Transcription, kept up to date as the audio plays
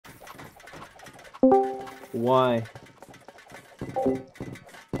Why?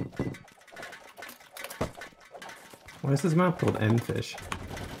 Why is this map called N-Fish?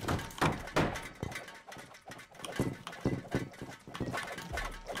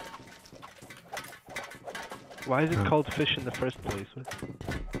 Why is it called fish in the first place?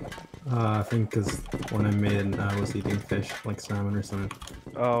 I think because when I made it, I was eating fish, like salmon or something.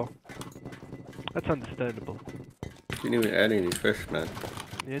 Oh. That's understandable. You didn't even add any fish, man.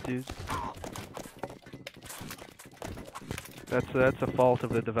 Yeah, dude. That's a fault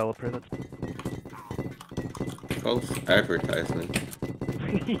of the developer. That's False advertisement.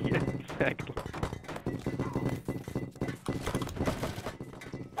 yeah, exactly.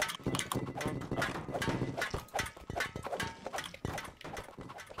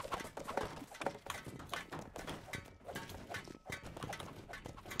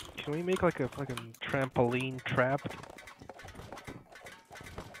 Can we make like a fucking trampoline trap?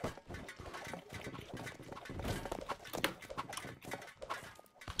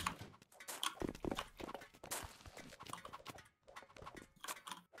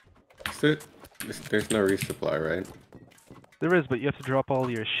 There's no resupply, right? There is, but you have to drop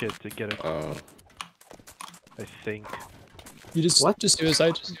all your shit to get it. Oh. I think. You just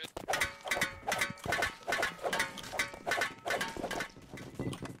suicide.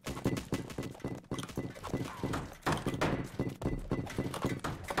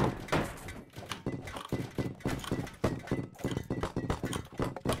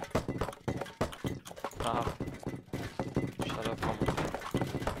 Shut up,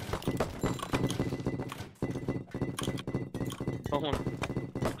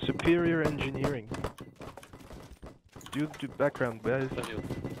 Superior engineering. Do background, guys.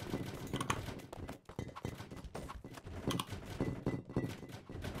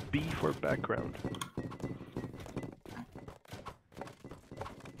 B for background.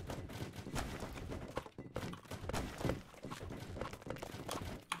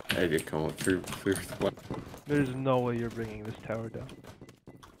 I did come up through what? There's no way you're bringing this tower down.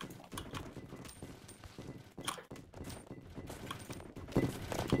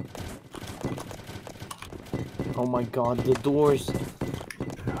 Oh my god, the doors.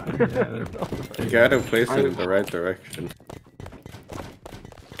 Yeah, You gotta place it in the right direction.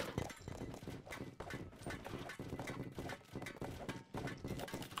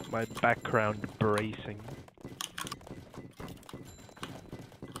 My background bracing.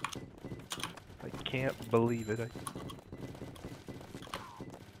 I can't believe it.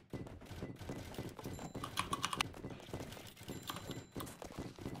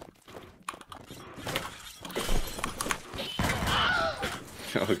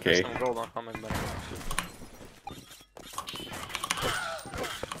 Okay. Some gold are coming back.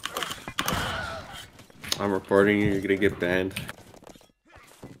 I'm reporting you're gonna get banned.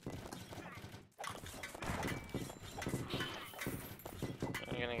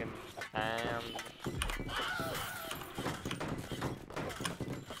 You're gonna get banned.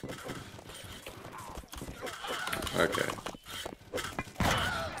 Okay.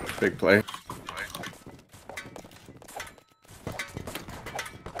 Big play.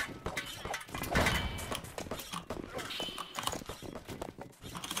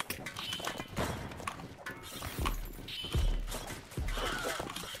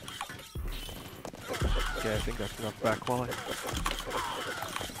 Yeah, I think that's enough back wall.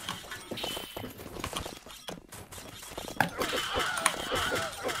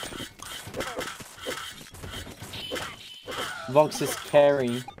 Vox is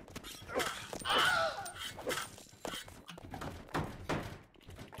carrying.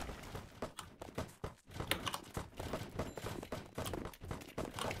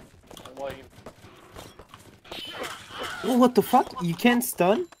 Oh, what the fuck? You can't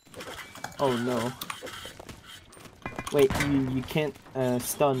stun? Oh no. Wait, you can't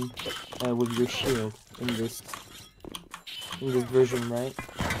stun with your shield in this version, right?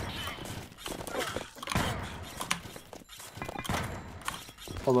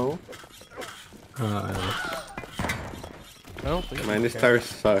 Hello? I don't think Man, this tower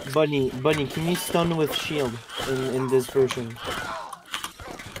sucks. Bunny, can you stun with shield in this version?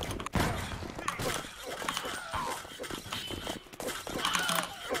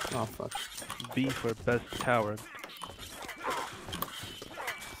 Oh fuck. B for best tower.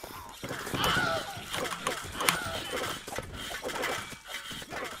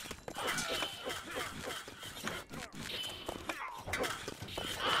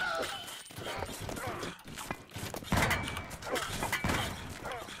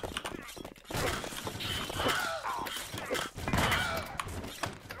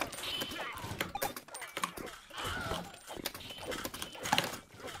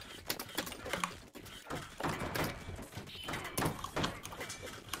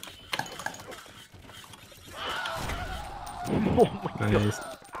 Oh my god. Nice.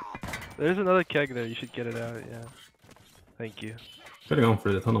 There's another keg there. You should get it out. Yeah. Thank you. Could have gone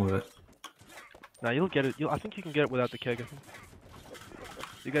for the tunnel with it. Nah, you'll get it. I think you can get it without the keg. I think.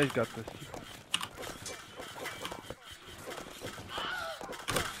 You guys got this.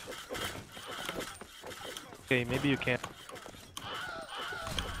 Okay, maybe you can't.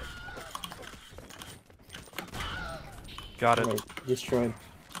 Got it. Right, destroyed.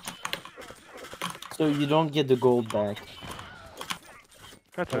 So you don't get the gold back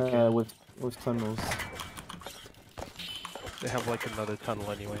That's okay. with tunnels. They have like another tunnel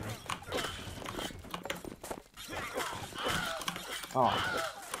anyway. Oh,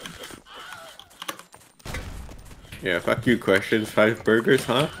 Yeah, fuck you questions. 5 burgers,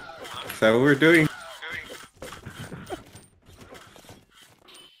 huh? Is that what we're doing?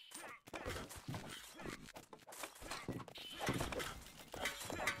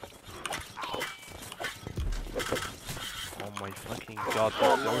 Oh my fucking god,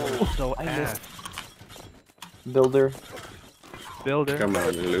 those doors are so ass. builder. Builder. Come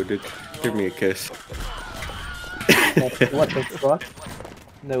on, eluded. Give me a kiss. What the fuck?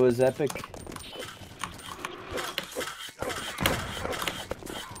 That was epic.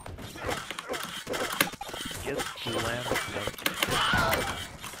 Get slammed.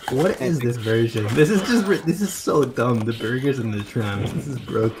 What is this version? This is so dumb. The burgers and the trams. This is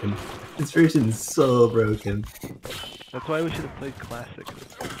broken. This version is so broken. That's why we should have played classic.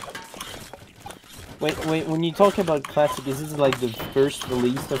 Wait, when you talk about classic, is this like the first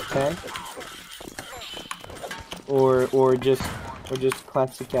release of tag? Or just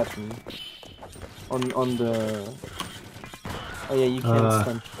classic Captain? On the... Oh yeah, you can't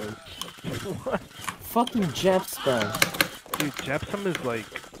stun trade. What? Fucking Jap spam. Dude, Japsum is like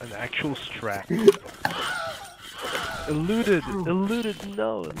an actual strat. Eluded,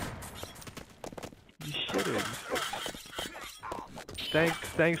 no. You shitting.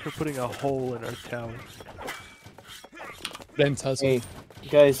 Thanks for putting a hole in our tower. Blame Tazo. Hey,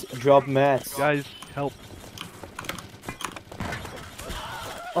 guys, drop mats. Guys, help.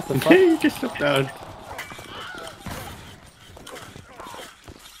 What the fuck? You just slipped down.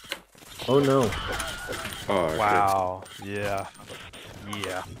 Oh no. Oh, Wow. Yeah.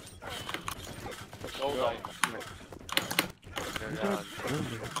 Yeah. Go down.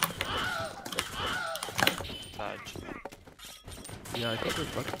 Touch. Yeah, I think we're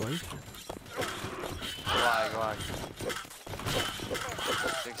fucked twice. Lag.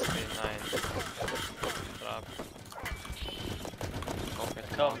 69. Trap.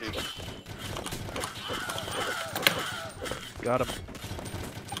 Come, dude. Got him.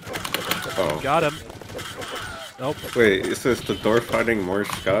 Oh. Got him. Nope. Wait, is this the door finding more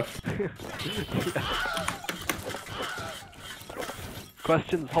stuff?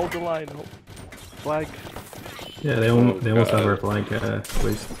 Questions, hold the line. Flag. Yeah, they almost have our flag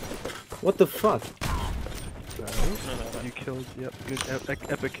placed. What the fuck? You killed, yep, good,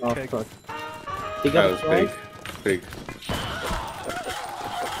 epic Oh keg. fuck. They got That a was flag? big.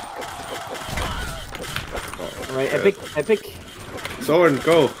 Alright, epic. Someone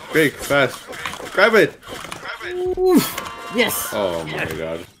go, big, fast. Grab it! Yes! Oh my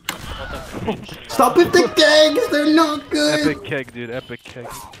god. Stop with the kegs! They're not good! Epic keg, dude, epic keg.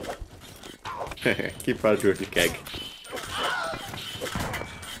 Keep on doing the keg.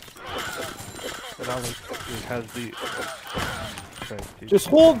 And now it has the... Okay, dude. Just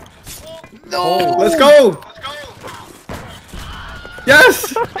hold! No! Let's go!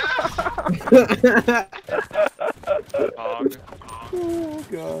 Yes! Dog. Oh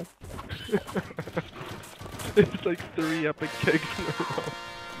god. It's like 3 epic kegs in a row.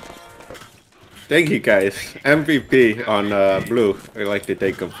 Thank you guys. MVP on blue. I'd like to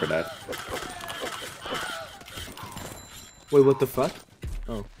thank him for that. Wait, what the fuck?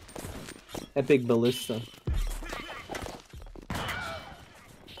 Oh. Epic ballista.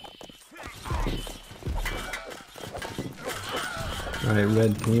 Alright,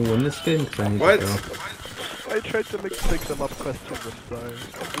 Red, can you win this game? 'Cause I need What? to go. I tried to pick them up questions, I'm sorry.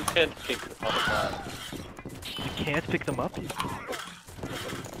 You can't pick up that. You can't pick them up?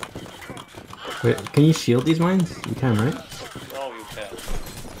 Wait, can you shield these mines? You can, right? No, you can't.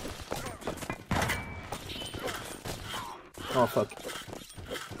 Oh fuck.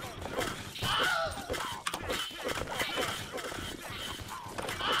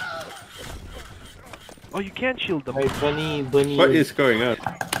 Oh, you can't shield them. Alright, bunny. What is going on?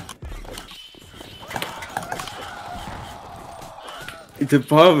 The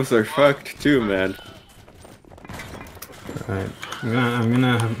bombs are fucked too, man. Alright. I'm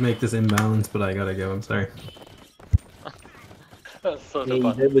gonna make this imbalance, but I gotta go, I'm sorry. So Yeah,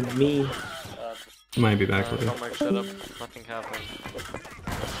 you did with me. Might be back with Oh it. my setup, nothing happened.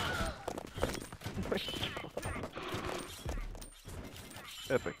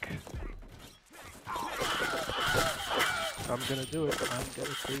 Epic. I'm gonna do it. I'm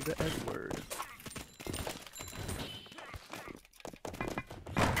gonna say the N-word.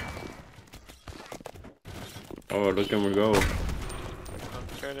 Oh, look at him go. Look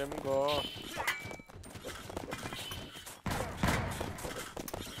at him go.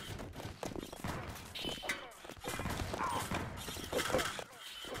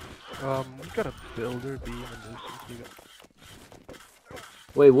 We got a builder, beam, and nuisance. We got...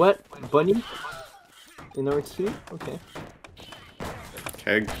 Wait, what? Bunny? In our team? Okay.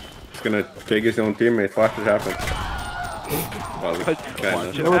 Keg. He's gonna take his own teammates. Watch it happen. Well, Watch kinda. it That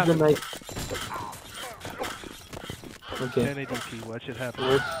was a happen. nice. Okay. 10 ADP, watch it happen.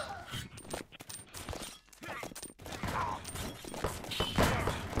 Rip.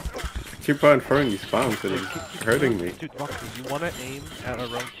 Keep on throwing these bombs and it's hurting me. Dude, Voxy, you wanna aim at our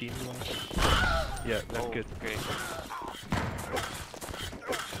own team? You wanna... Yeah, that's good. Okay.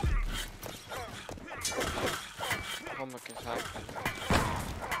 Homework is hacking.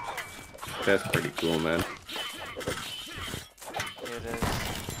 That's pretty cool, man. It is.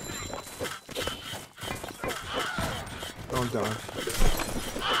 Oh god.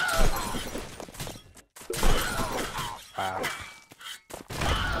 Wow.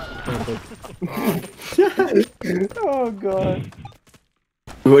 Oh god.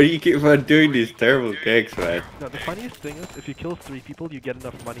 What do you keep on doing these terrible kegs, man? No, the funniest thing is, if you kill 3 people, you get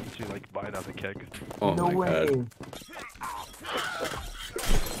enough money to, like, buy another keg. Oh No my way. god.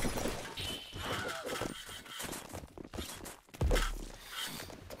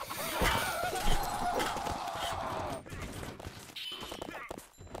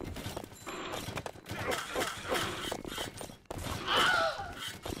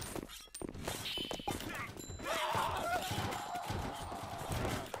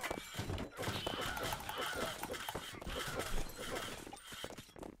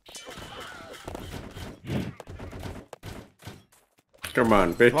 Come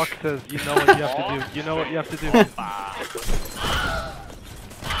on, bitch. Vox says, you know what you have to do. You know what you have to do.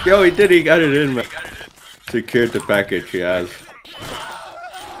 Yo, he did, he got it in, man. Secured the package he has.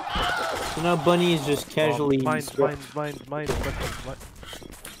 So now Bunny is just casually. Mine. Oh,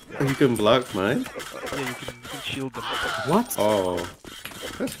 you can block mine? Yeah, you can shield them. What? Oh,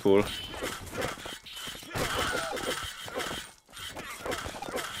 that's cool.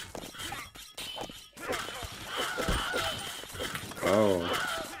 Oh.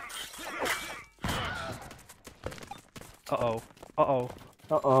 Uh-oh. Uh-oh.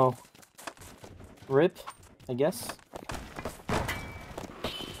 Uh-oh. Rip, I guess.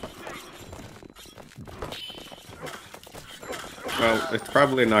 Well, it's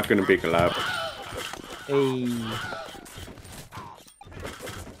probably not gonna be collab. Hey.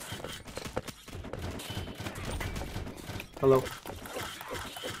 Hello.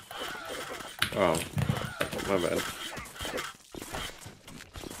 Oh, my bad.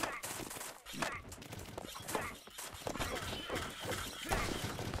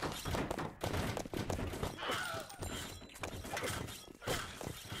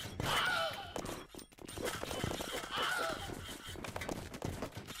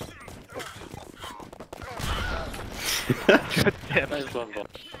 God damn it. Nice one, bro.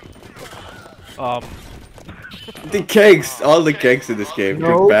 The kegs, all the kegs in this game,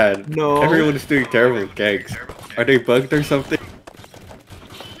 No, are bad. no. Everyone is doing terrible with kegs. Are they bugged or something?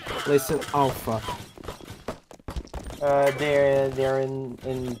 Listen. Oh fuck. They're in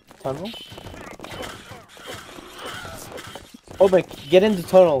tunnel. Homek, get in the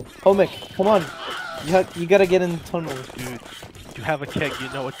tunnel. Homek, come on. You gotta get in the tunnel. Dude, you have a keg, you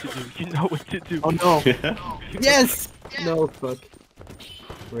know what to do. You know what to do. Oh no. Yeah. Yes. No fuck.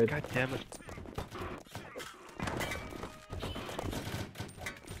 Rip. God damn it.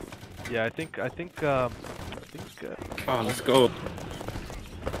 Yeah, I think, Oh, let's go.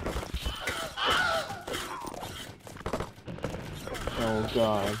 Oh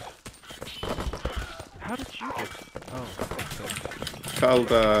god. how did you get, oh, okay. It's called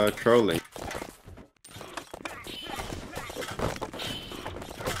trolling.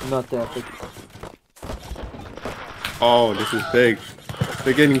 Not that big. Oh, this is big.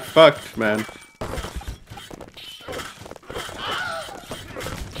 They're getting fucked, man.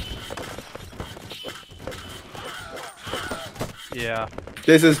 Yeah.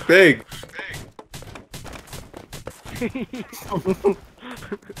 This is big.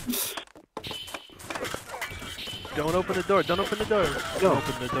 Don't open the door, don't open the door. Don't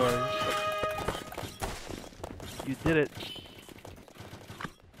open the door. You did it.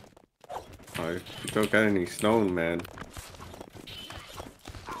 Oh, you don't got any stone, man.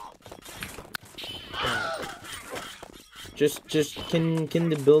 Just can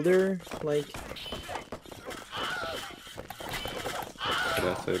the builder like?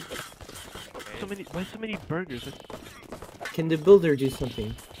 That's it. So many. Why so many burgers? Can the builder do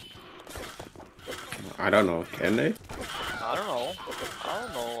something? I don't know. Can they? I don't know. I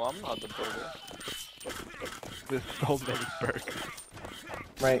don't know. I'm not the builder. There's so many burgers.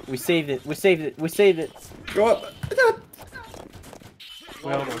 Right, we saved it. We saved it. We saved it. Go up.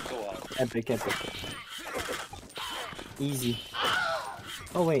 Well, Epic, epic. Easy.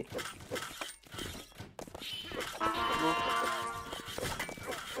 Oh wait.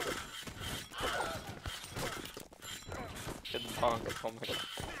 Get bonked. Oh my god.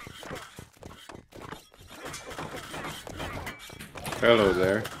 Hello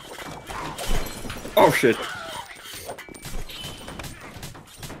there. Oh shit.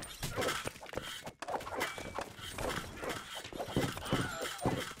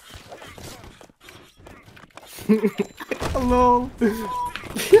 Hello.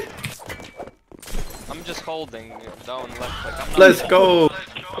 I'm just holding down left. Like, I'm not Let's go.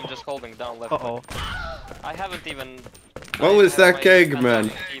 I'm just holding down left. Uh-oh. I haven't even. What I was have that my keg, hands man? on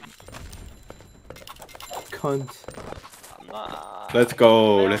the keyboard. Cunt. I'm not- Let's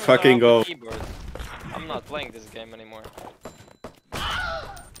go. I Let's don't fucking have go. a keyboard. I'm not playing this game anymore.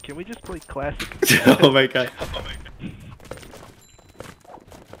 Can we just play classic? Oh my god.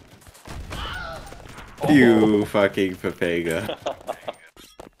 You fucking papega.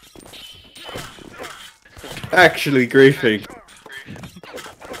 Actually griefing.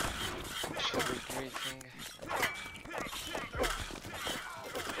 Actually greeting.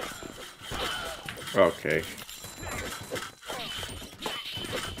 Okay.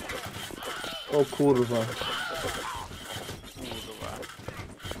 Oh kurwa. Kurwa.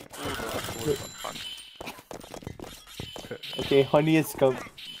 Kurwa, fuck. Okay, honey has come.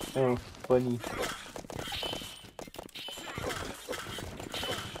 Oh, funny.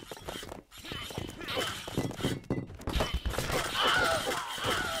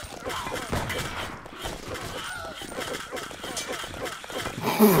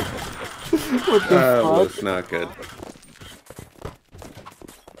 What the That fuck? was not good.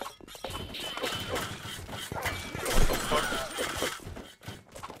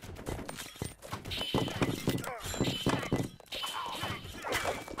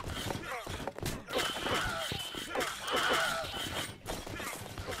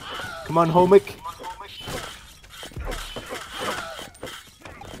 Come on, Homik.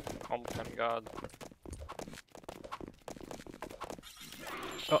 Oh my god.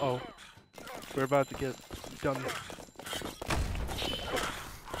 Uh-oh. We're about to get done.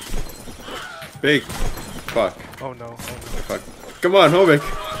 Big. Fuck. Oh no. Oh no. Fuck. Come on, Hovick.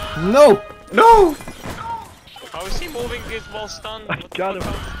 No! No! How is he moving this while stunned? I What got the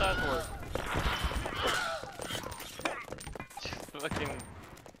fuck, him. how does that work? Fucking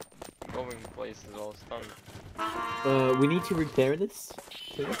going places while stunned. We need to repair this,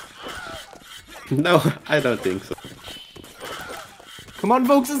 please. No, I don't think so. Come on,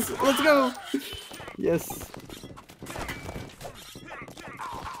 folks, let's go! Yes.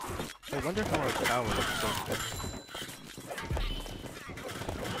 I wonder how our tower is so thin.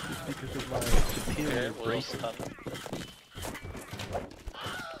 Just because of my superior Yeah, well bracing. stunned.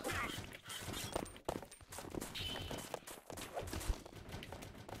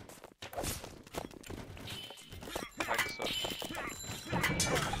 Like so.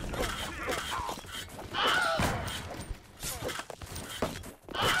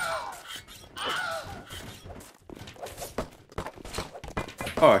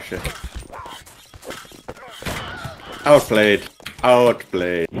 Oh shit. Outplayed.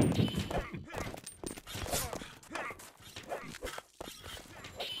 Outplayed.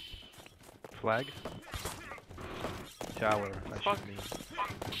 Flag? Tower, I Fuck. should mean.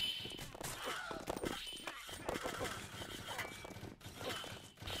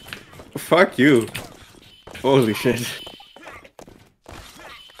 Fuck you. Holy shit.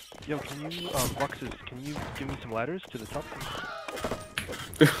 Yo, can you, Boxes, can you give me some ladders to the top?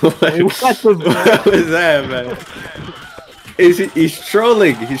 What what was that, man? He's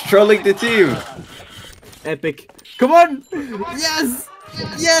trolling. He's trolling the team. Epic. Come on! Yes!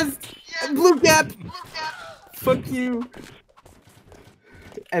 Yes! Blue cap! Fuck you!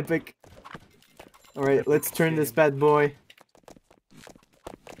 Epic. Alright, let's turn this bad boy.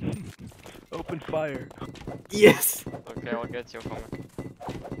 Open fire. Yes! Okay, I'll get you coming.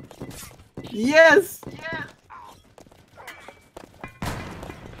 Yes!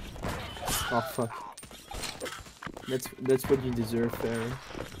 Oh fuck. That's what you deserve, Farron.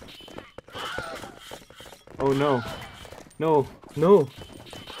 Oh no. No, no.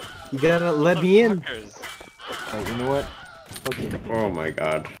 You gotta let me in. Motherfuckers. Alright, you know what? Okay. Oh my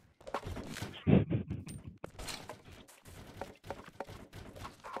god.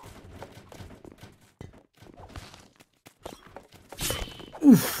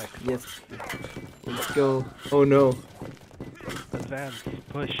 Yes. Let's go. Oh no. Advance,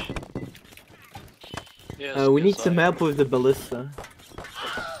 push. Yes, We need yes, some I- help with the ballista.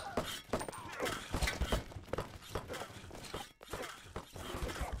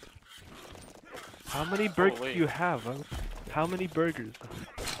 How many burgers do wait. you have? Huh? How many burgers?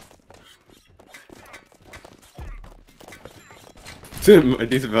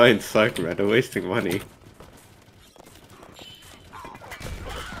 These vines suck, man. They're wasting money.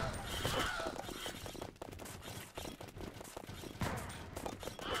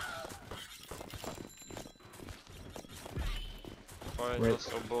 Alright, Right. let's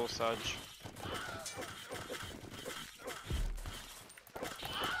go both sides.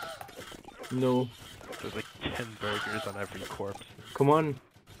 No. There's like 10 burgers on every corpse. Come on.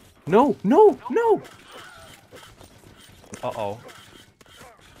 No, no, no! Uh-oh.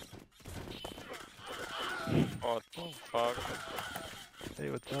 What the fuck? Hey,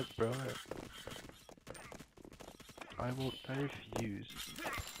 what's up, bro? I refuse.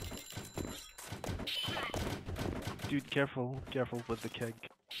 Dude, careful with the keg.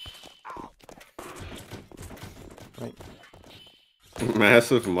 Right.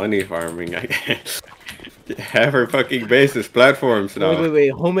 Massive money farming. I can't. Have her fucking bases platforms now.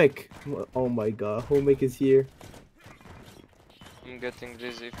 Wait, Homek. Oh my god, Homek is here. I'm getting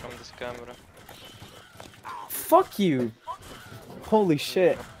dizzy from this camera. Fuck you! Holy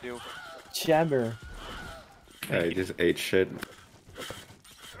shit. You. Jammer. I just ate shit.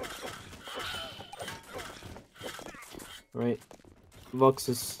 Right.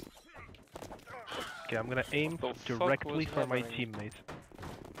 Voxus. Okay, I'm gonna aim The fuck directly was for my happening? teammate.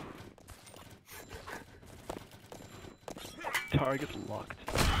 Target locked.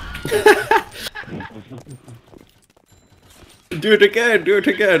 Do it again! Do it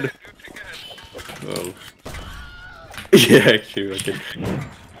again! Oh. Yeah, actually, I can.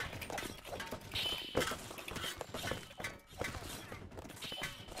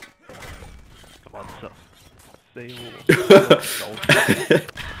 Come on, so. Say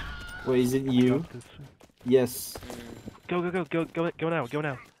Wait, is it you? Yes. Go now.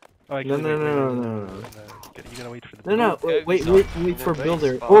 Oh, No, no, no, no. You gotta wait for the No, no, Okay, wait so- wait for Base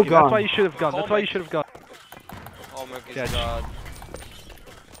builder. spot. Oh Okay, that's why god. you should have gone. That's why you should have gone. Oh my Catch. god.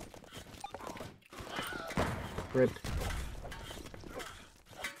 Rip.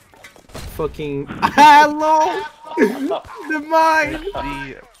 Fucking. Hello! The mine!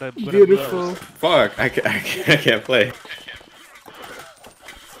 The Beautiful. Fuck! I can't play.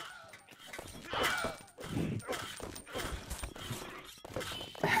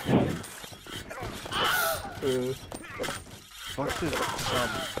 Fox is no.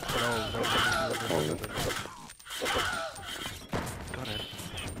 God,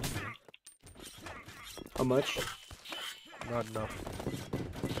 How much? not enough.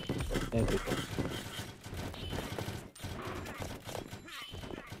 Epic.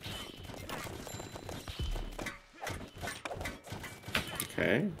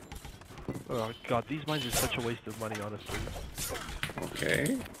 Okay. Oh god, these mines are such a waste of money, honestly.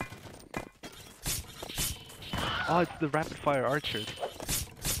 Okay. Oh, it's the rapid fire archers.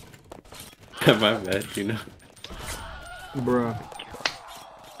 My bad, you know. Bruh.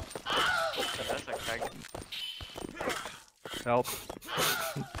 That's a keg. Help.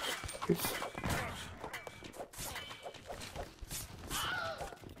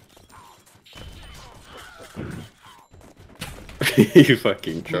 You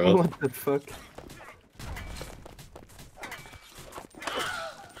fucking troll. What the fuck?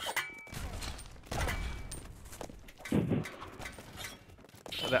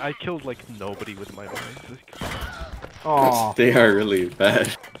 I killed like nobody with my mines. Like, Aw. They are really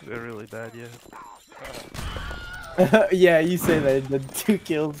bad. they're really bad, yeah. Yeah, you say that, the 2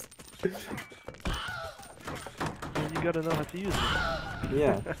 kills. You gotta know how to use it.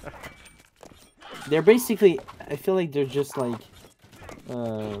 Yeah. They're basically, I feel like they're just like,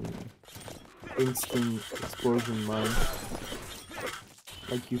 instant explosion mine.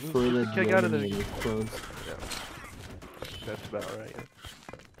 Like you throw Get the that keg out of and there. it explodes. That's about right. Yeah.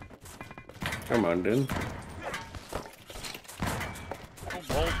 Come on, dude. Oh,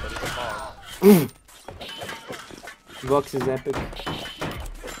 bolt, but it's fog. Vox is epic.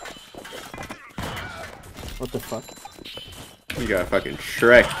 What the fuck? You got fucking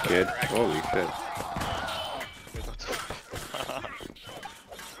Shrek, kid. Holy shit. Wait, what the fuck?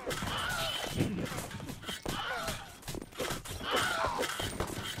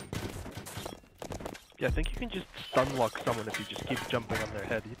 Yeah, I think you can just stun lock someone if you just keep jumping on their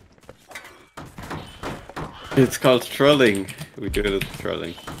head. It's called trolling. We do it as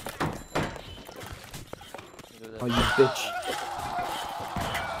trolling. Oh, you bitch.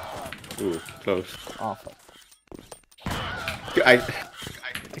 Ooh, close. Oh, fuck. I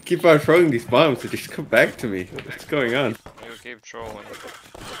keep on throwing these bombs, they just come back to me. What's going on? You keep trolling.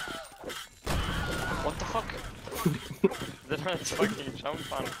 What the fuck? Did I fucking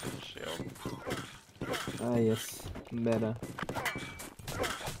jump on the shield? Ah, yes. Meta.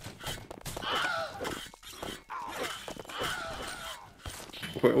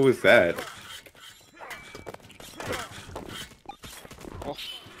 What was that? Oh.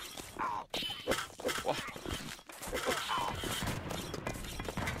 What?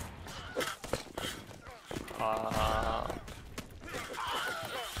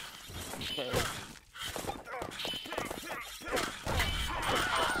 Okay.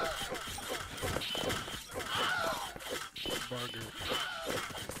 Burger.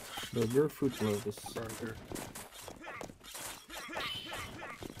 Burger, food lotus. Burger.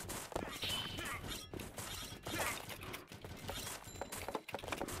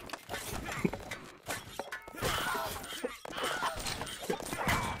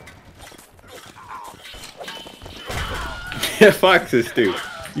 Yeah, foxes too.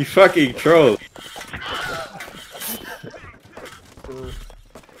 You fucking troll.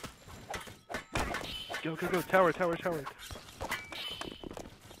 Go, go, go. Tower, tower, tower.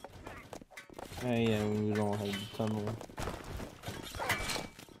 Ah, yeah, we don't have the tunnel.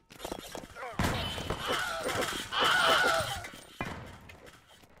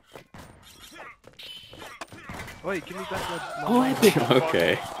 Wait, give me back my... Oh, epic!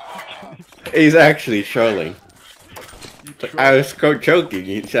 Okay. He's actually trolling. You Like, troll. I was joking,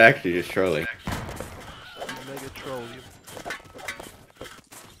 he's actually just trolling. You mega troll, you.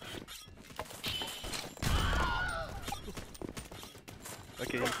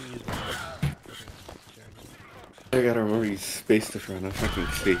 Okay, you can use my... I gotta remember he's spaced it around, I fucking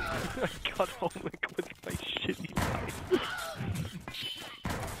see. I got home with my shitty knife.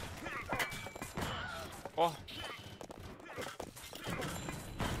 Oh.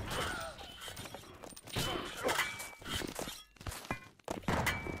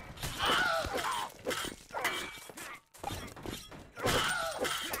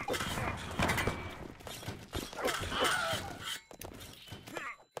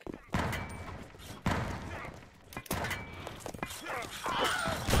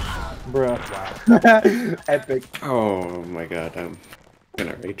 Bruh. Epic. Oh my god, I'm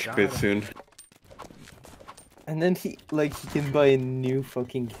gonna rage quit soon. And then he can buy a new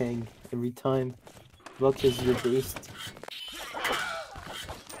fucking keg every time. Luck is your beast.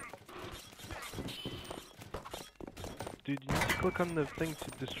 Dude, you need to click on the thing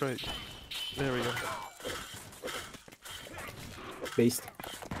to destroy it. There we go. Based.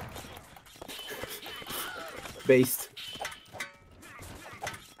 Based.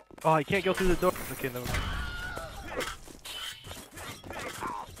 Oh, I can't go through the door. Okay, no.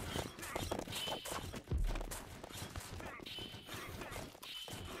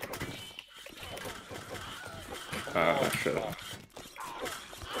 Shut up.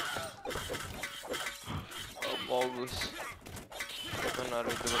 Mogus. Gunnar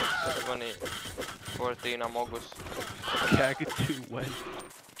Rugani 14 Mogus. Kagatu when?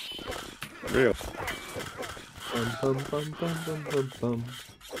 Real. Bum bum bum bum bum bum bum.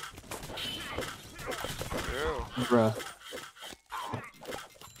 True. Bruh.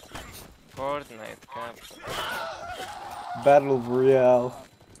 Fortnite camp. Battle Royale.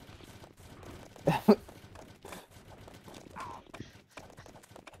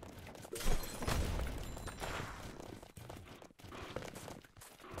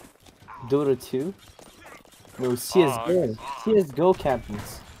 Dota 2? No, CSGO. CSGO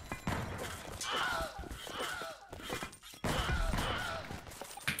captains.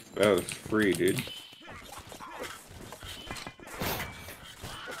 That was free, dude.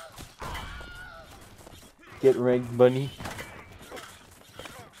 Get wrecked, bunny.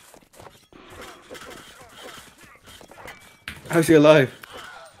 How's he alive?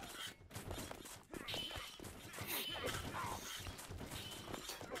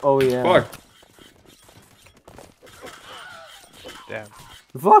 Oh yeah. Fuck. Damn.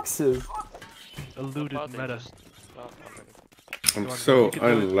 Voxes! Eluded meta. I'm Go on, so you can do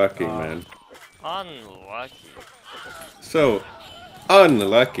it. unlucky, man. Unlucky. So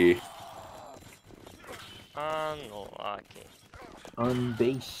unlucky. Unlucky. On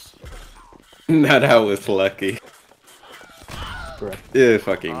base. Not how it's lucky. Bruh. You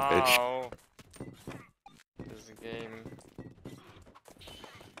fucking bitch. Ow. This game.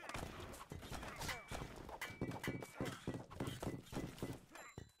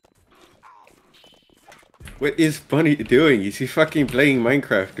 What is Bunny doing? Is he fucking playing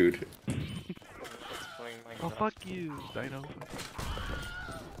Minecraft, dude? Playing Oh Minecraft. fuck you, Dino.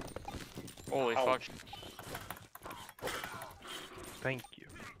 Holy fuck. Thank you.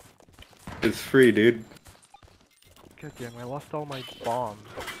 It's free, dude. God damn, I lost all my bombs.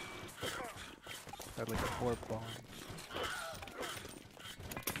 I had like 4 bombs.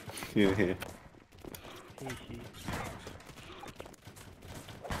 Yeah. Hee hee.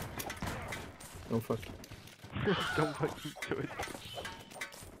 Oh fuck. Don't fucking do it.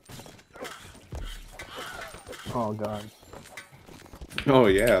 Oh god. Oh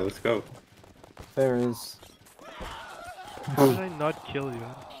yeah, let's go. There is. How did I not kill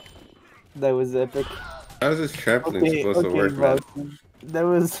you? That was epic. How's this trampoline Okay, supposed to okay, work, man? Boston. That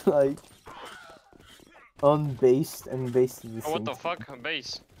was like unbased and based at the Oh, what same the time. fuck?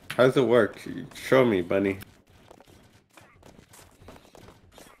 Base. How's it work? Show me, Bunny.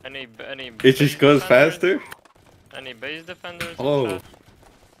 Any It just base goes defenders? faster? Any base defenders? Oh. in chat?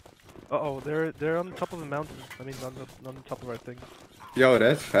 Uh-oh, they're on top of the mountain. I mean, on the top of our thing. Yo,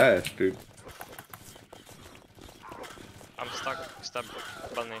 that's fast, dude. I'm stuck. Stop,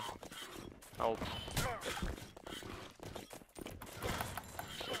 Bunny. Help.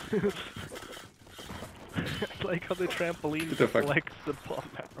 I like how the trampoline What the fuck? deflects the bomb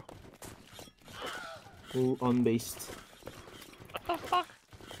arrow. Ooh, unbased. What the fuck?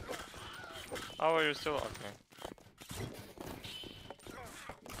 Oh, you're still okay.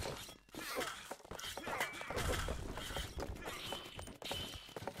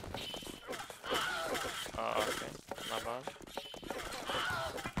 Okay, not bad.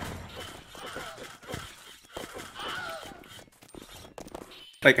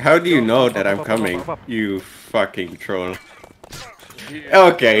 Like, how do you know that I'm coming? You fucking troll.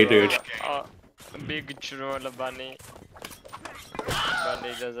 Okay, dude. Big troll bunny.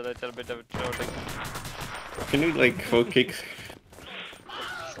 Bunny does a little bit of trolling. Can you, like, full kick?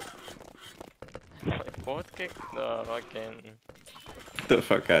 Both kick the fucking. Get the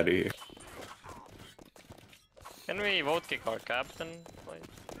fuck out of here. Can we vote kick our captain,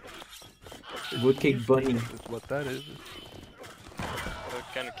 please? Would kick Bunny. That's what that is. We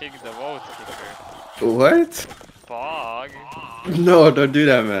can kick the vote kicker. What? Fog. No, don't do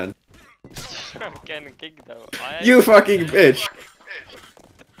that, man. We can kick the. You fucking bitch!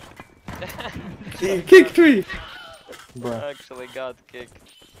 You kicked me! Bruh. actually got kicked.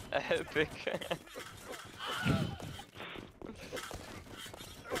 Epic.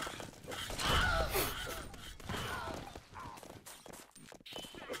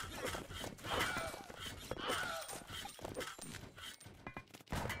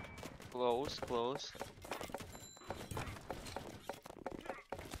 Close, close.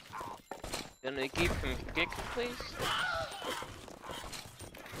 Can we keep him kicked, please?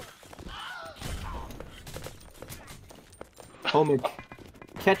 Homic.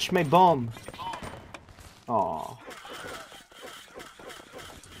 Catch my bomb. Aw.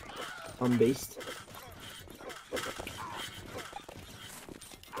 Unbased.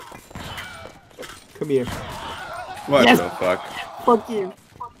 Come here. What Yes! the fuck? Fuck you.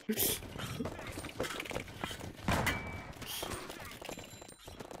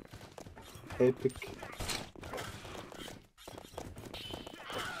 Epic.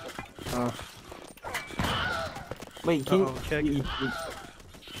 Wait, can Uh-oh, keg. you...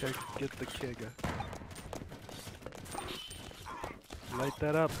 Check, get the keg. Light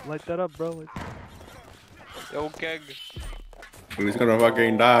that up, bro. Yo, keg. Who's gonna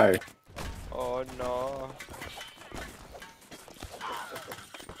fucking die? Oh no.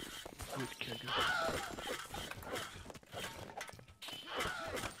 Good keg.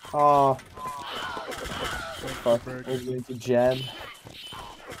 Aw. Fuck, Berg. I'm going to jab.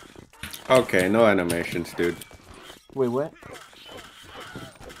 Okay, no animations, dude. Wait, what?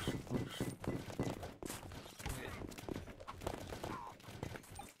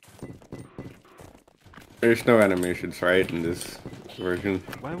 There's no animations, right, in this version?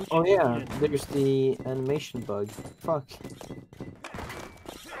 Why would you Oh do yeah, it? there's the animation bug. Fuck.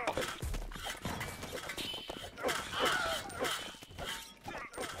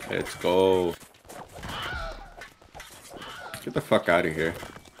 Let's go. Get the fuck out of here.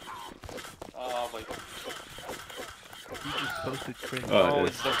 Oh my. You just posted cringe. Oh, Oh, it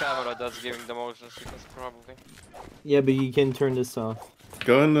it's is. the camera that's giving the motion sickness, probably. Yeah, but you can turn this off.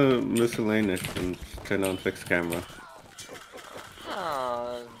 Go in the miscellaneous and turn on fixed camera.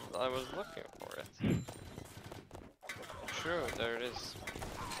 Ah, I was looking for it. True, there it is.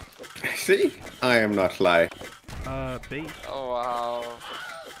 See? I am not lie. Base. Oh wow.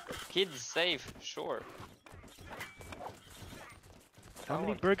 Kids safe, sure. How I many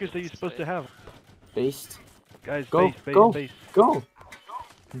want burgers are you kids supposed to safe. have? Based. Guys, Go, base, base, go, base. go.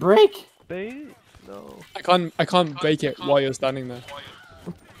 Break. Base? No. I can't break it while you're standing there.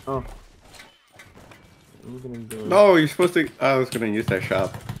 Oh. I'm gonna go. No, you're supposed to. I was gonna use that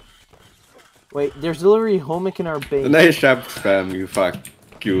shop. Wait, there's literally Homic in our base. The nice shop spam, you fuck.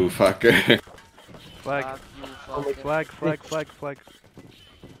 You fucker. Flag. Flag, flag, flag, flag.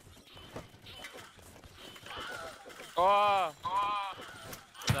 Oh!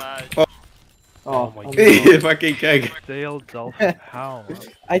 Nice. Oh, my oh God. no. Fucking keg. Sail dolphin. How?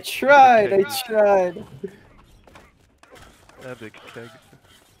 I tried, I tried. Epic kegs.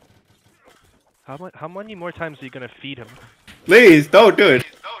 How many more times are you gonna feed him? Please, don't do it.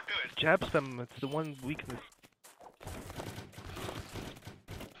 Jab spam, it's the one weakness.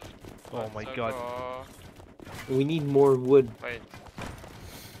 Oh my god. We need more wood. Wait.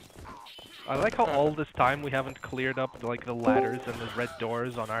 I like how all this time we haven't cleared up like the ladders and the red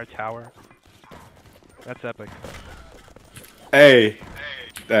doors on our tower. That's epic. Hey,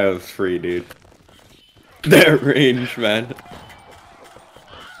 that was free, dude. That range, man.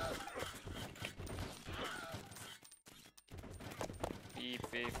 Beep,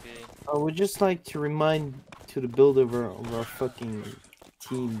 beep, beep. I would just like to remind to the builder of our fucking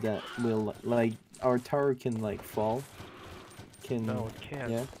team that will like our tower can like fall. Can No, it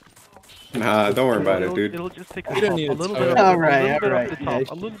can't. yeah. Nah, don't worry about it, dude. It'll just take a, You don't need a a little tower. bit off, Alright, a little bit alright, off the yeah.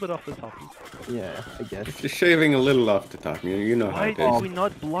 top. A little bit off the top. Yeah, I guess. Just shaving a little off the top. You know how Why it did is. we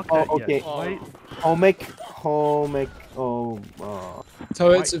not block Oh, that okay. yet? Why? Homic. Oh. So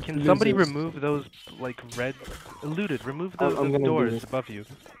Why it's can somebody remove those like red looted? Remove I'm the gonna do doors this. above you.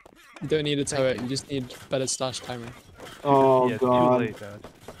 You don't need a turret. You just need better slash timing. Oh yeah, god. too late, Dad.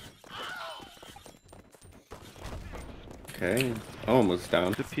 Okay, almost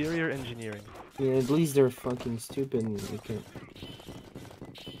down. Superior engineering. Yeah, at least they're fucking stupid and we can.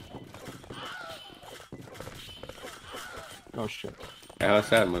 Oh shit. Hey, how's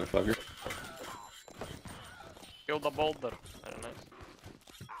that, motherfucker? Kill the boulder. Very nice.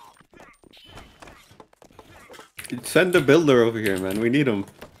 Send the builder over here, man. We need him.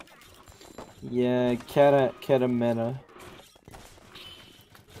 Yeah, Kata meta.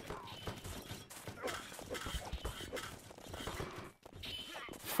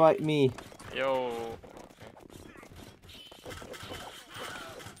 Fight me. Yo.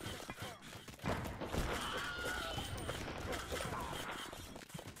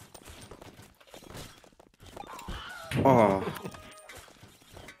 Oh,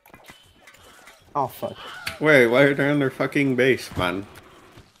 Oh fuck. wait, why are they on their fucking base, man?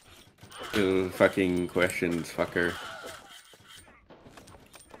 Ew, fucking questions, fucker.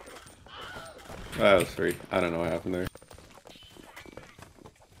 That was free. I don't know what happened there.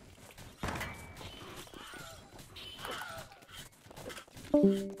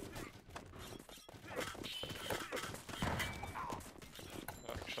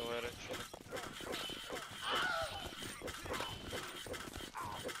 Actually.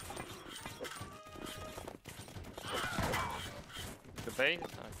 The bait?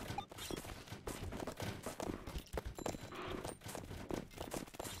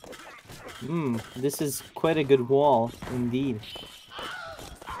 This is quite a good wall, indeed.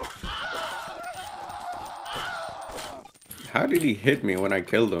 How did he hit me when I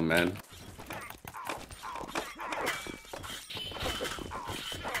killed him, man?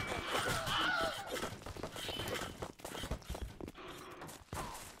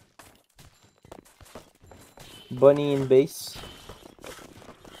 Bunny in base.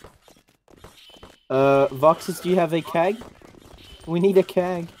 Voxes, do you have a CAG? We need a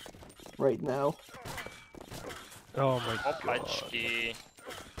CAG right now. Oh my god. Opachki.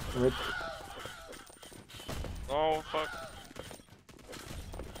 Rip. Oh fuck.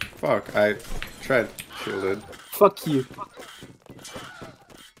 Fuck, I tried shielded. Fuck you.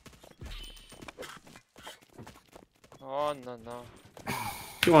 Oh no.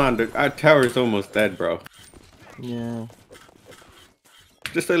 Come on, our tower's almost dead, bro. Yeah.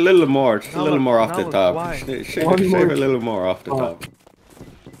 Just a little more, just a No, little more off the no, top. why? Shave One more. a little more off the Oh. top.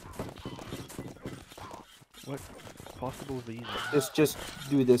 What possible reason? Just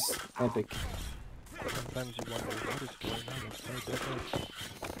do this epic. Sometimes you wonder what is going on inside their head.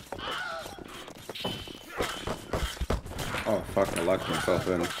 Oh fuck, I locked myself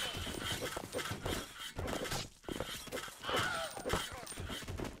in.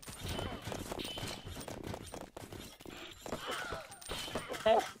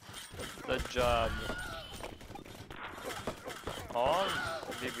 The job. Oh,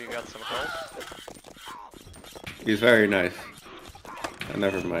 maybe got some help. He's very nice. Oh,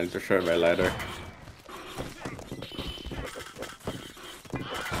 never mind, destroy my ladder.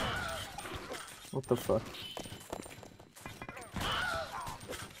 What the fuck?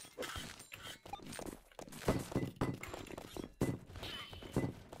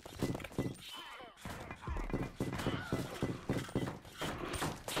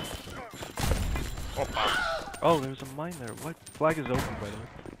 Oh, there's a mine there. What? Flag is open, by the way.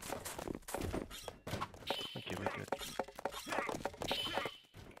 Okay, we're good.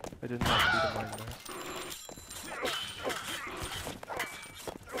 I did not see the mine there.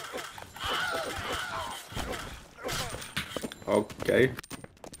 Okay.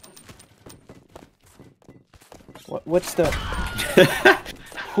 What's the...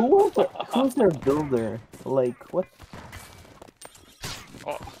 Who's their builder? Like, what?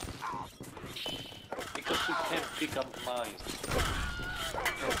 Oh, Because we can't pick up mines.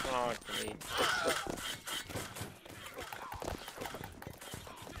 that's not me.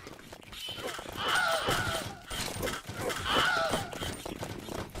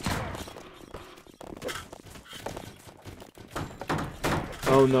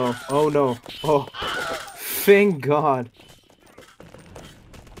 Oh no, oh no, oh. Thank God.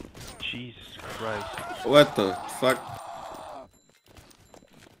 Jesus Christ. What the fuck?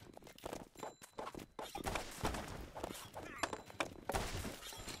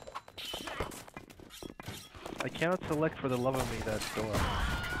 I cannot select for the love of me that door.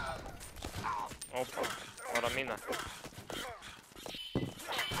 Opa, ora mina.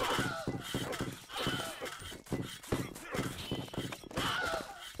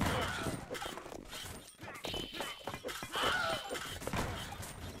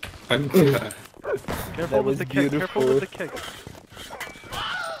 Careful with was the keg, careful with the keg.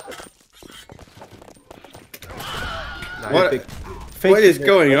 What? What is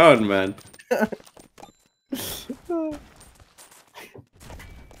going on, man?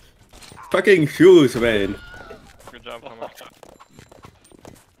 Fucking shoes, man. Good job, Hammer.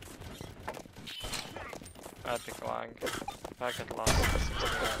 Epic lag. Packet loss.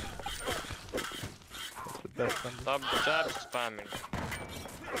 69. That's the best number. Stop jab spamming.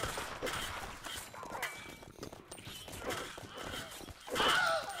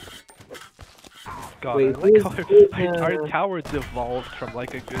 God, Wait, I like how who's our tower devolved from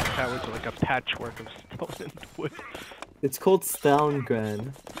like a good tower to like a patchwork of stone and wood. It's called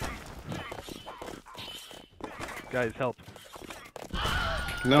Stalngren. Guys, help.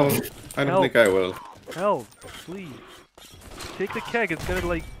 No, I don't Help. think I will. Help, please. Take the keg, it's gonna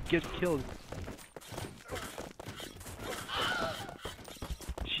like get killed.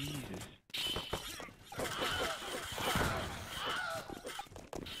 Jesus.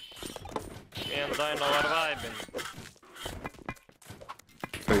 Me and Dino are vibing.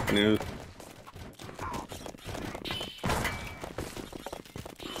 Fake news.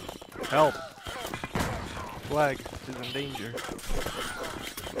 Help. Flag is in danger.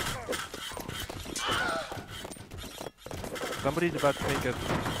 Somebody's about to make a...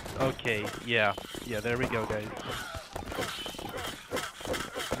 Okay, yeah. Yeah, there we go, guys.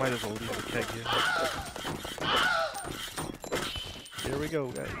 Might as well leave the keg here. Here we go,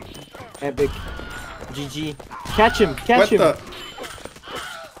 guys. Epic. GG. Catch him! Catch What him! the?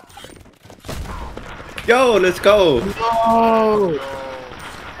 Yo, let's go! No!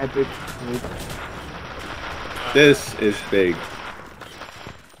 Epic. Wait. This is big.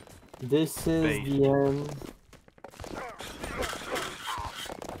 This is Base. the end.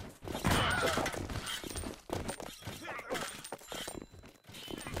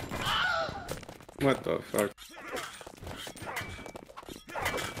 What the fuck?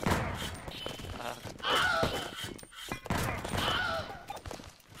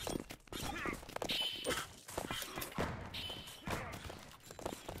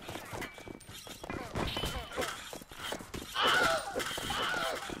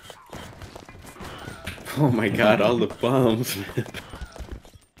 Oh my god, all the bombs.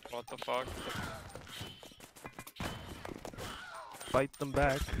 What the fuck? Fight them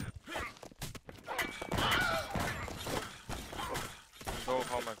back. Go,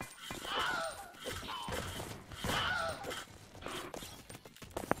 Homer.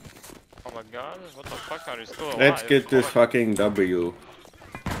 Oh my god, what the fuck are you still alive? Let's get this Homer? fucking W.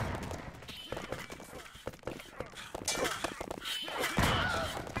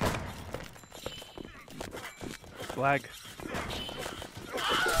 Flag.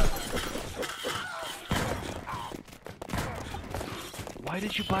 Why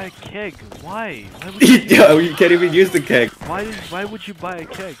did you buy a keg? Why? Why would you? Yo, you can't even use the keg. Why would you buy a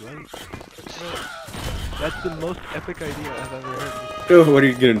keg? Right? That's the most epic idea I've ever heard. Dude, what are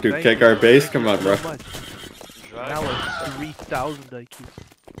you gonna do? Thank Keg you. our base? Thank Come you on, bro. so much. Now Dragon. it's 3,000 IQ.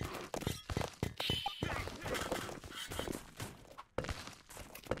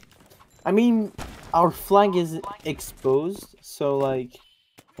 I mean, our flag is exposed, so like,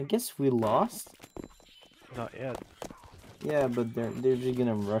 I guess we lost. Not yet. Yeah, but they're just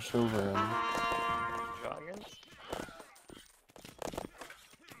gonna rush over and... Dragons?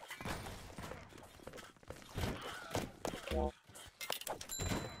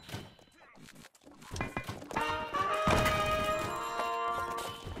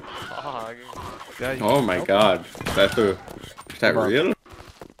 Yeah, you Oh can my help. god. Is that Hold on. real?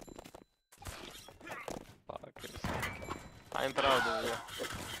 Fuckers. I'm proud of you.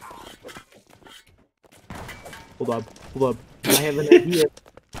 Hold up, hold up. I have an idea.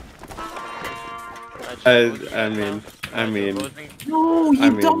 I mean, No, you I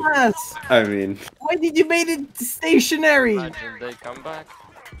mean- dumbass! I mean, Why did you make it stationary? Imagine they come back.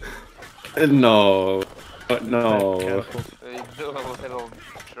 no. No. Cancel. We do a little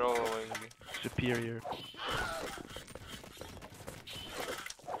trolling. Superior.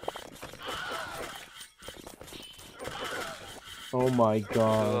 Oh my Do a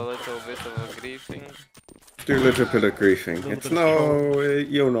god. little bit of a griefing. Do a little bit of griefing. Little It's bit of no,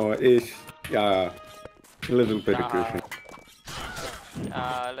 you know, it's, yeah, a little bit of griefing.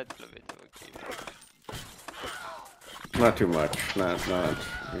 A little bit of a griefing. Not too much, not,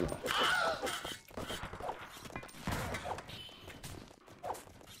 you know.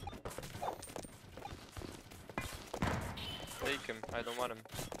 Take him, I don't want him.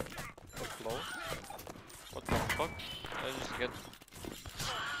 Hello? What the fuck? I just got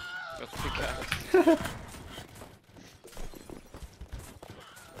pickaxe.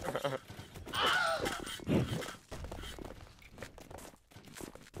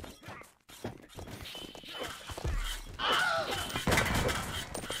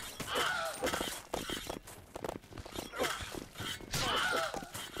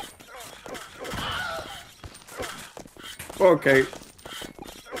 Okay.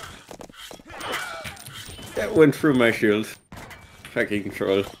 That went through my shield. Fucking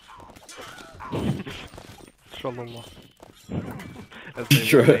troll. Shalala. As they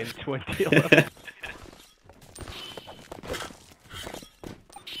Sure. would say in 2011.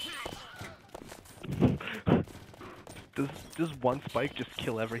 Does one spike just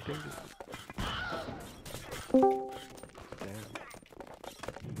kill everything? Damn.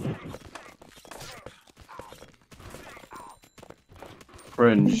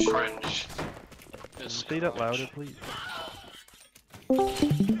 Fringe. Can you say that louder, please?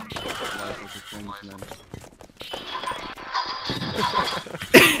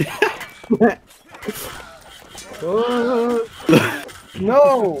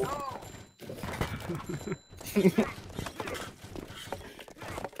 No!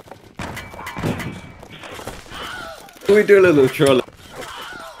 We do a little troll.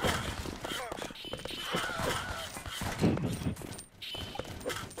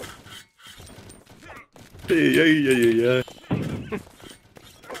 Yeah.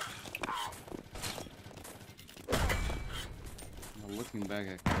 Looking back,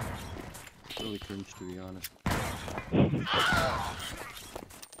 it's really cringe to be honest.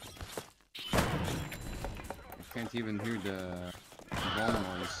 I can't even hear the ball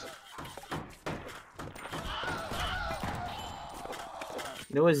noise.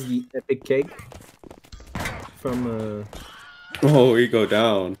 You know what's the epic cake? From Oh, we go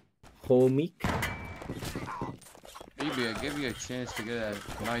down. Homeek? Maybe I give you a chance to get a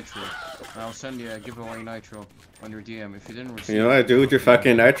nitro, and I'll send you a giveaway nitro on your DM if you didn't receive. You know what I do with your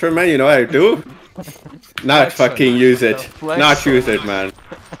fucking nitro, man? You know what I do? Not fucking use it. Not use it, man.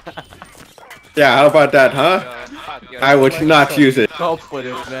 Yeah, how about that, huh? I would not use it. Go for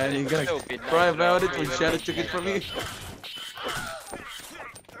it, man. You gotta cry about it when Shadow took it from me.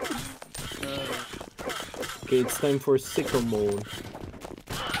 Okay, it's time for sicko mode.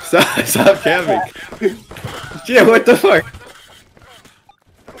 Stop camping. Yeah, what the fuck?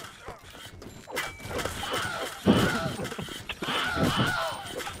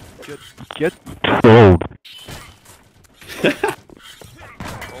 Get trolled.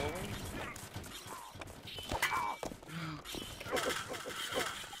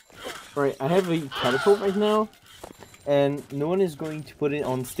 Alright, I have a catapult right now, and no one is going to put it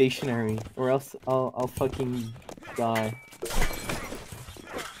on stationary, or else I'll fucking die.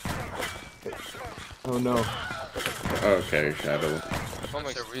 Oh no. Okay, Shadow.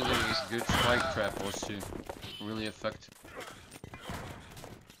 That's a really good spike trap also. Really effective.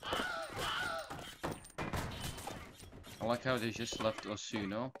 I like how they just left us, you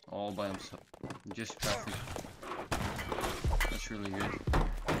know, all by himself. Just traffic. That's really good.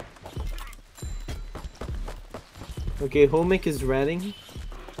 Okay, Homeek is ratting.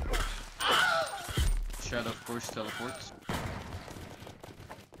 Shadow, of course, teleports.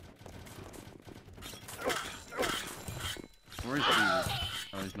 Where is Beaver?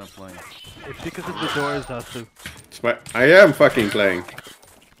 Oh, he's not playing. It's because of the doors, Asu. I am fucking playing.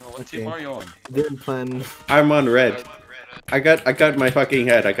 Oh, what Okay. team are you on? Didn't plan. I'm on red. I got my fucking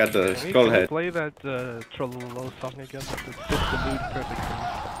head. I got the skull Can we head. play that Trollolo song again? It fits the mood perfectly.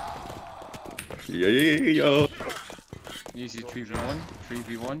 Yo. Easy 3v1,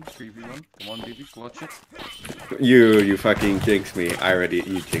 3v1, 3v1. Come on, baby, watch it. You fucking jinxed me.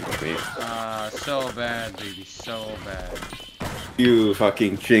 You jinxed me. So bad, baby, so bad. You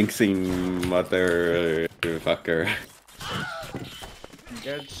fucking jinxing motherfucker.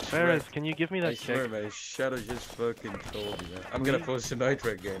 Ferris, can you give me I that swear, kick? man, Shadow just fucking told me that. I'm gonna post a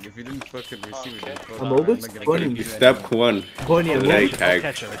nitro again. If you didn't fucking receive it, then fuck, Among I'm Us? not gonna Bunny. give you any Step more. 1. Bunny, I'll Leg catch tag.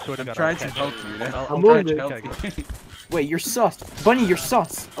 it, I swear to I'm God, trying I'll to catch help it. you, man. I'll I'm try on to it. help you. Wait, you're sus. Bunny, you're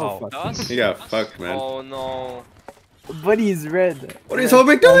sus. Oh, fuck. Us? You got fucked, man. Oh no. Bunny is red. What is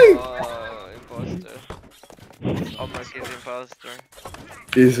Hobbit doing? Imposter. Omar is imposter.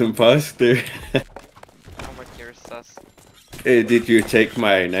 He's imposter. Omar is sus. Hey, did you take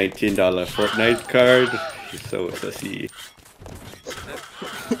my $19 Fortnite card? You're so sussy.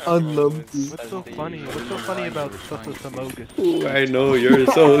 Unlumpy. What's so funny? What's so funny about Sussus Amogus? Ooh, I know, you're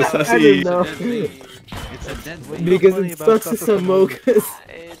so sussy. I don't know. It's a dead What's weight. so Because funny it's about sus Sussus Amogus.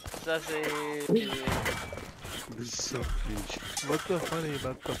 It's sassy. This is so cringe. What's so funny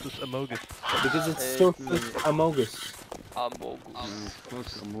about Sussus Amogus? Because it's sus Amogus. Amogus. Fuck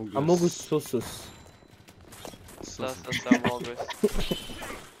Amogus. Amogus susus. Sussus Amogus.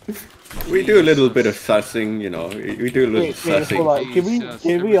 We do a little bit of sussing, you know. We do a little Wait, sussing. hold on.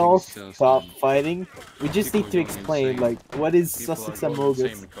 Can we all Everything's sus, stop man. fighting? We just People need to are going explain, insane. like, what is People Sussex are going insane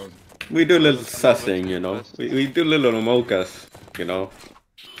Amogus? because We do a little sussing, you know. We do a little Among Us, you know.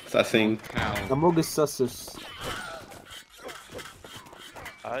 Sussing. Cow. Amogus Sussus.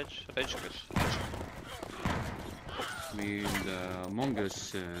 Rage quit. I mean, the Among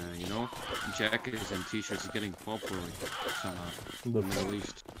Us, you know, jackets and t-shirts is getting popular somehow in the Middle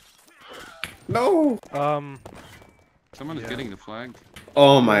East. No! Someone is getting the flag.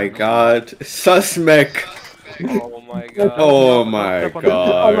 Oh my god. Susmec! Oh my god. Oh my Oh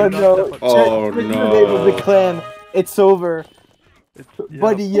god. no! Oh Check the name of the no. clan. It's over. Yeah.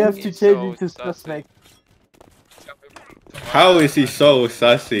 Buddy, you have to He's change so it to Susmec. How is he so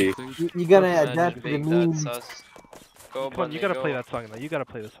sussy? You gotta Imagine adapt to the being that memes. sus. Go, Come on, you gotta play that song now. You gotta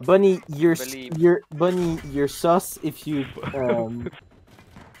play this song. Bunny, Believe. you're sus if you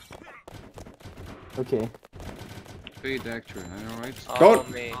Okay. Paid actor, I know, right? Don't-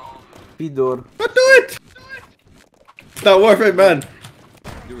 Me. Pidor. Don't do it! It's not worth it, man.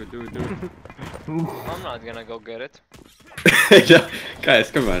 Do it. I'm not gonna go get it. Yeah, guys,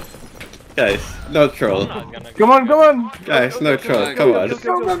 come on. Guys, no troll. I'm not gonna Come on, come on! Guys, no troll, come on.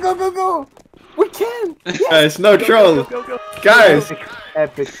 Go! We can! Guys, no troll. Guys!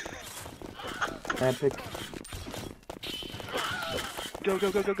 Epic. Epic. Go,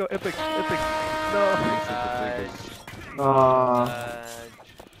 epic, no.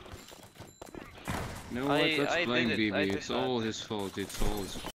 You know what? Let's I blame did it, I BB. did It's all his fault. It's all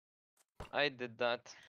his fault. I did that.